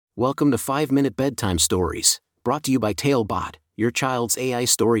Welcome to 5-Minute Bedtime Stories, brought to you by Talebot, your child's AI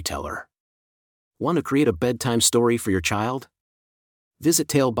storyteller. Want to create a bedtime story for your child? Visit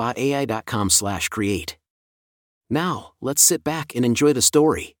talebotai.com/create. Now, let's sit back and enjoy the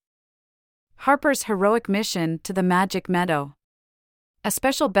story. Harper's heroic mission to the magic meadow. A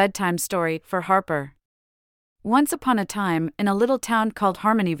special bedtime story for Harper. Once upon a time, in a little town called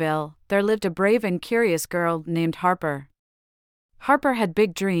Harmonyville, there lived a brave and curious girl named Harper. Harper had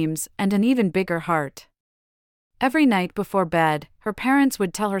big dreams and an even bigger heart. Every night before bed, her parents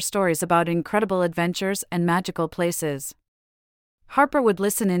would tell her stories about incredible adventures and magical places. Harper would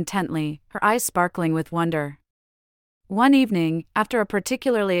listen intently, her eyes sparkling with wonder. One evening, after a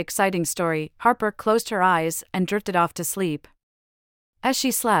particularly exciting story, Harper closed her eyes and drifted off to sleep. As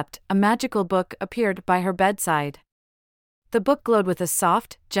she slept, a magical book appeared by her bedside. The book glowed with a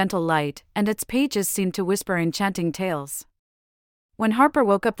soft, gentle light, and its pages seemed to whisper enchanting tales. When Harper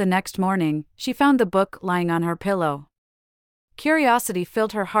woke up the next morning, she found the book lying on her pillow. Curiosity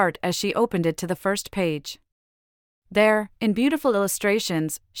filled her heart as she opened it to the first page. There, in beautiful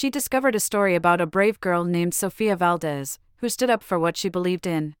illustrations, she discovered a story about a brave girl named Sofia Valdez, who stood up for what she believed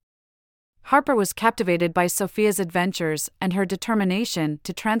in. Harper was captivated by Sofia's adventures and her determination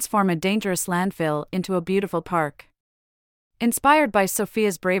to transform a dangerous landfill into a beautiful park. Inspired by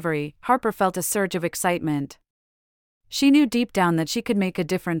Sofia's bravery, Harper felt a surge of excitement. She knew deep down that she could make a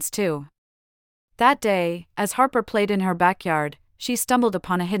difference too. That day, as Harper played in her backyard, she stumbled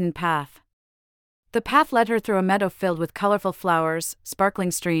upon a hidden path. The path led her through a meadow filled with colorful flowers,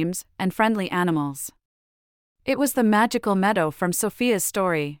 sparkling streams, and friendly animals. It was the magical meadow from Sofia's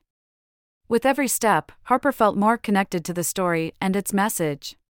story. With every step, Harper felt more connected to the story and its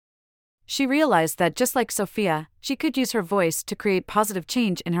message. She realized that just like Sofia, she could use her voice to create positive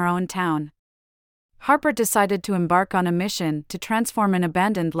change in her own town. Harper decided to embark on a mission to transform an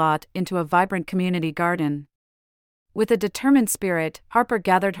abandoned lot into a vibrant community garden. With a determined spirit, Harper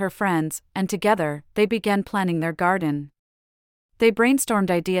gathered her friends, and together, they began planning their garden. They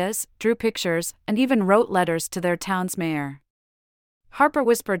brainstormed ideas, drew pictures, and even wrote letters to their town's mayor. Harper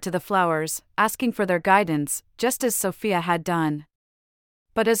whispered to the flowers, asking for their guidance, just as Sofia had done.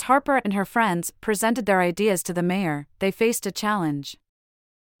 But as Harper and her friends presented their ideas to the mayor, they faced a challenge.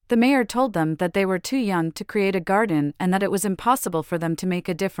 The mayor told them that they were too young to create a garden and that it was impossible for them to make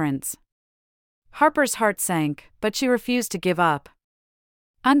a difference. Harper's heart sank, but she refused to give up.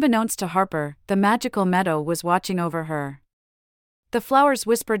 Unbeknownst to Harper, the magical meadow was watching over her. The flowers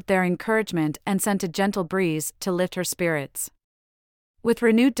whispered their encouragement and sent a gentle breeze to lift her spirits. With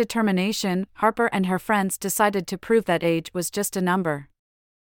renewed determination, Harper and her friends decided to prove that age was just a number.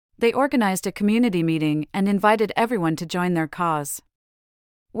 They organized a community meeting and invited everyone to join their cause.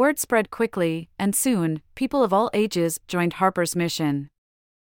 Word spread quickly, and soon, people of all ages joined Harper's mission.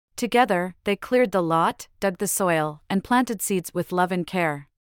 Together, they cleared the lot, dug the soil, and planted seeds with love and care.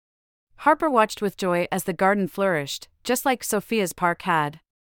 Harper watched with joy as the garden flourished, just like Sofia's park had.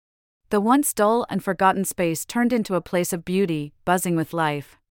 The once dull and forgotten space turned into a place of beauty, buzzing with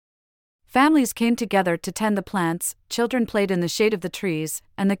life. Families came together to tend the plants, children played in the shade of the trees,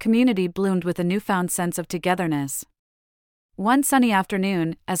 and the community bloomed with a newfound sense of togetherness. One sunny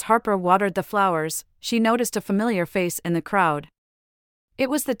afternoon, as Harper watered the flowers, she noticed a familiar face in the crowd. It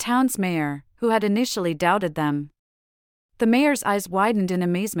was the town's mayor, who had initially doubted them. The mayor's eyes widened in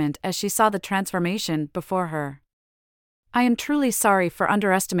amazement as she saw the transformation before her. "I am truly sorry for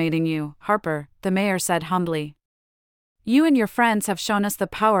underestimating you, Harper," the mayor said humbly. "You and your friends have shown us the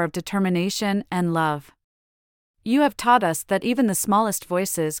power of determination and love. You have taught us that even the smallest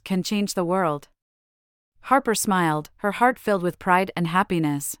voices can change the world." Harper smiled, her heart filled with pride and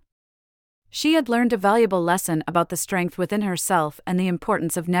happiness. She had learned a valuable lesson about the strength within herself and the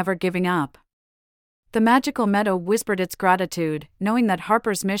importance of never giving up. The magical meadow whispered its gratitude, knowing that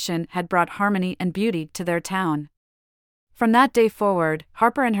Harper's mission had brought harmony and beauty to their town. From that day forward,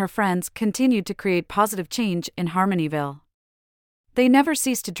 Harper and her friends continued to create positive change in Harmonyville. They never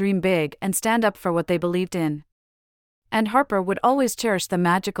ceased to dream big and stand up for what they believed in. And Harper would always cherish the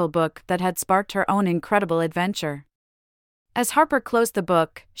magical book that had sparked her own incredible adventure. As Harper closed the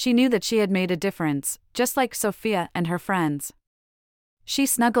book, she knew that she had made a difference, just like Sofia and her friends. She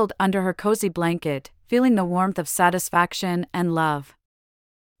snuggled under her cozy blanket, feeling the warmth of satisfaction and love.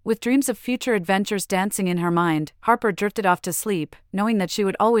 With dreams of future adventures dancing in her mind, Harper drifted off to sleep, knowing that she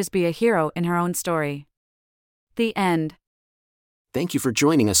would always be a hero in her own story. The end. Thank you for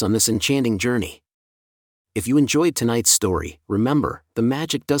joining us on this enchanting journey. If you enjoyed tonight's story, remember, the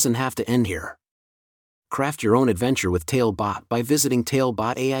magic doesn't have to end here. Craft your own adventure with Talebot by visiting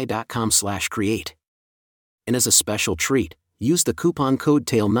talebotai.com/create. And as a special treat, Use the coupon code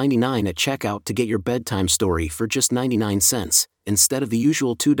TALE99 at checkout to get your bedtime story for just 99 cents, instead of the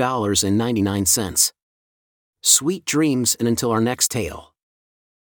usual $2.99. Sweet dreams, and until our next tale.